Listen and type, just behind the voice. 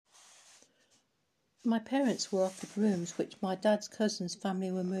My parents were offered rooms which my dad's cousin's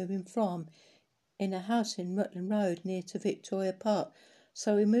family were moving from, in a house in Rutland Road near to Victoria Park,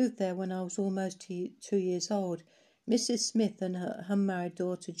 so we moved there when I was almost 2 years old. Mrs. Smith and her unmarried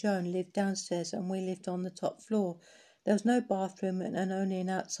daughter Joan lived downstairs and we lived on the top floor. There was no bathroom and only an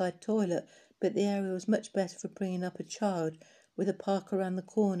outside toilet, but the area was much better for bringing up a child, with a park around the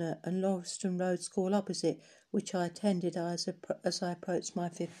corner and Lauriston Road School opposite, which I attended as I approached my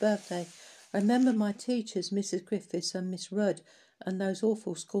 5th birthday. I remember my teachers, Mrs. Griffiths and Miss Rudd, and those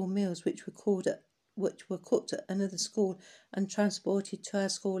awful school meals which were cooked at another school and transported to our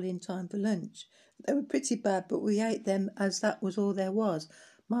school in time for lunch. They were pretty bad, but we ate them as that was all there was.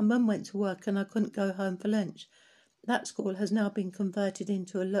 My mum went to work and I couldn't go home for lunch. That school has now been converted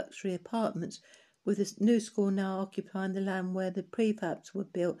into a luxury apartments, with the new school now occupying the land where the prefabs were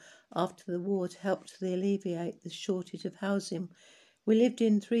built after the war to help to alleviate the shortage of housing. We lived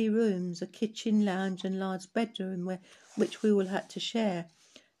in 3 rooms, a kitchen, lounge and large bedroom which we all had to share.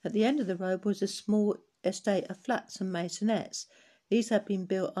 At the end of the road was a small estate of flats and maisonettes. These had been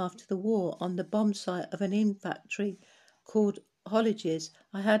built after the war on the bomb site of an inn factory called Holliges.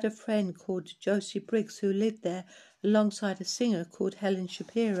 I had a friend called Josie Briggs who lived there alongside a singer called Helen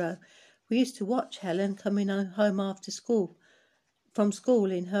Shapiro. We used to watch Helen coming home from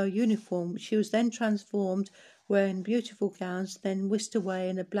school in her uniform. She was then transformed, wearing beautiful gowns, then whisked away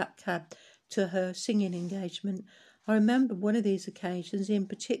in a black cab to her singing engagement. I remember one of these occasions in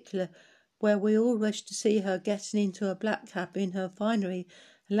particular where we all rushed to see her getting into a black cab in her finery.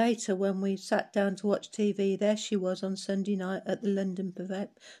 Later, when we sat down to watch TV, there she was on Sunday night at the London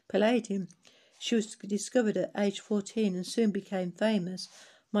Palladium. She was discovered at age 14 and soon became famous.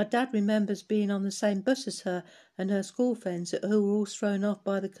 My dad remembers being on the same bus as her and her school friends, who were all thrown off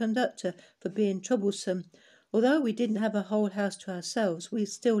by the conductor for being troublesome. Although we didn't have a whole house to ourselves, we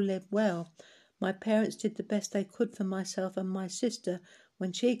still lived well. My parents did the best they could for myself and my sister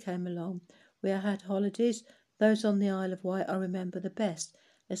when she came along. We had holidays. Those on the Isle of Wight I remember the best,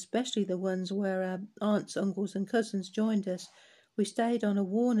 especially the ones where our aunts, uncles and cousins joined us. We stayed on a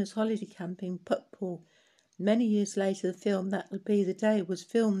Warner's holiday camp in Puckpool. Many years later the film That'll Be the Day was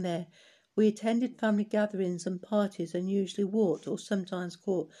filmed there. We attended family gatherings and parties and usually walked or sometimes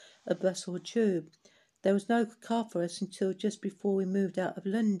caught a bus or tube. There was no car for us until just before we moved out of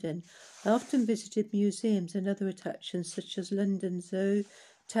London. I often visited museums and other attractions such as London Zoo,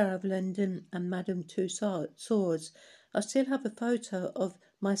 Tower of London and Madame Tussauds. I still have a photo of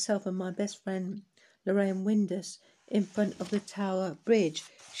myself and my best friend Lorraine Windus in front of the Tower Bridge.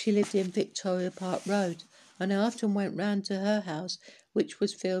 She lived in Victoria Park Road, and I often went round to her house, which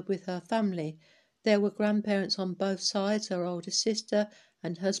was filled with her family. There were grandparents on both sides, her older sister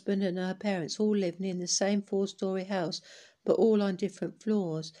and husband and her parents all living in the same 4-storey house, but all on different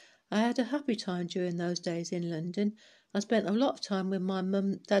floors. I had a happy time during those days in London. I spent a lot of time with my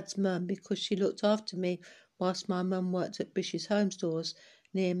dad's mum because she looked after me whilst my mum worked at Bish's Home Stores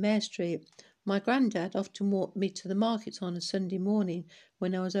near Mare Street. My granddad often walked me to the markets on a Sunday morning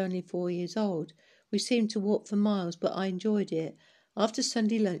when I was only 4 years old. We seemed to walk for miles, but I enjoyed it. After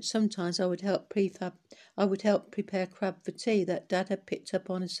Sunday lunch, sometimes I would help prepare crab for tea that Dad had picked up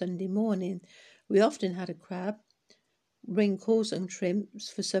on a Sunday morning. We often had a crab, wrinkles and shrimps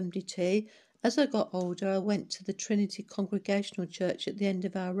for Sunday tea. As I got older, I went to the Trinity Congregational Church at the end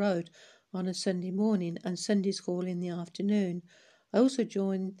of our road on a Sunday morning and Sunday school in the afternoon. I also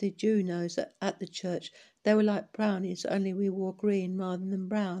joined the Junos at the church. They were like brownies, only we wore green rather than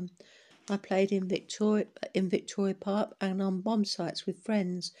brown. I played in Victoria Park and on bomb sites with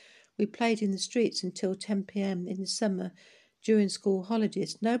friends. We played in the streets until 10 p.m. in the summer during school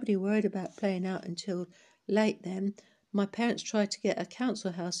holidays. Nobody worried about playing out until late then. My parents tried to get a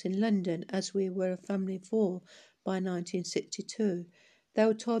council house in London as we were a family of 4 by 1962. They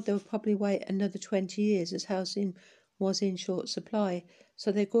were told they would probably wait another 20 years as housing was in short supply,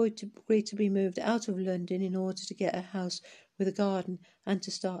 so they agreed to be moved out of London in order to get a house with a garden and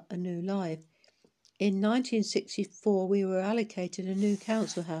to start a new life. In 1964 we were allocated a new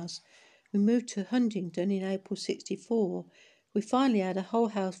council house. We moved to Huntingdon in April 64. We finally had a whole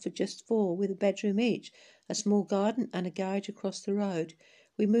house for just 4 with a bedroom each, a small garden and a garage across the road.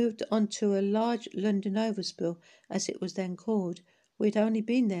 We moved on to a large London Overspill, as it was then called. We'd only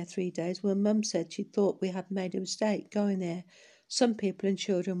been there 3 days when Mum said she thought we had made a mistake going there. Some people and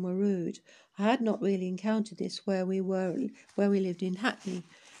children were rude. I had not really encountered this where we lived in Hackney.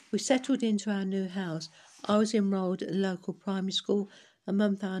 We settled into our new house. I was enrolled at the local primary school and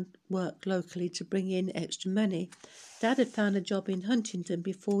Mum found work locally to bring in extra money. Dad had found a job in Huntingdon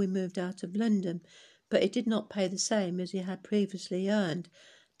before we moved out of London, but it did not pay the same as he had previously earned.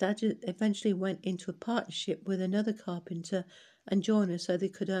 Dad eventually went into a partnership with another carpenter and joiner so they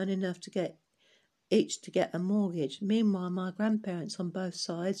could earn enough to get a mortgage. Meanwhile, my grandparents on both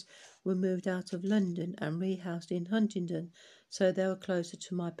sides were moved out of London and rehoused in Huntingdon, so they were closer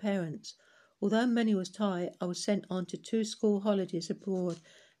to my parents. Although money was tight, I was sent on to 2 school holidays abroad,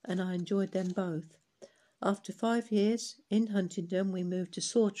 and I enjoyed them both. After 5 years in Huntingdon, we moved to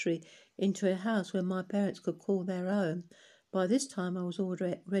Sawtry, into a house where my parents could call their own. By this time, I was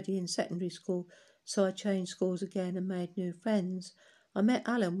already in secondary school, so I changed schools again and made new friends. I met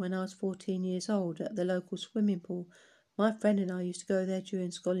Alan when I was 14 years old at the local swimming pool. My friend and I used to go there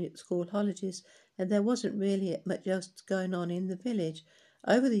during school holidays, and there wasn't really much else going on in the village.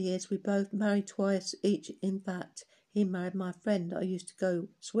 Over the years, we both married twice each. In fact, he married my friend I used to go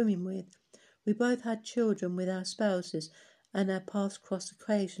swimming with. We both had children with our spouses, and our paths crossed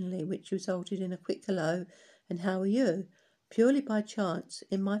occasionally, which resulted in a quick hello and how are you? Purely by chance,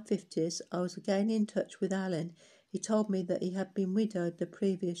 in my 50s, I was again in touch with Alan. He told me that he had been widowed the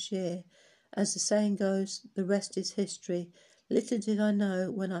previous year. As the saying goes, the rest is history. Little did I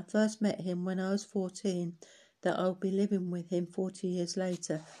know when I first met him when I was 14 that I would be living with him 40 years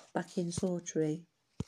later back in Sawtry.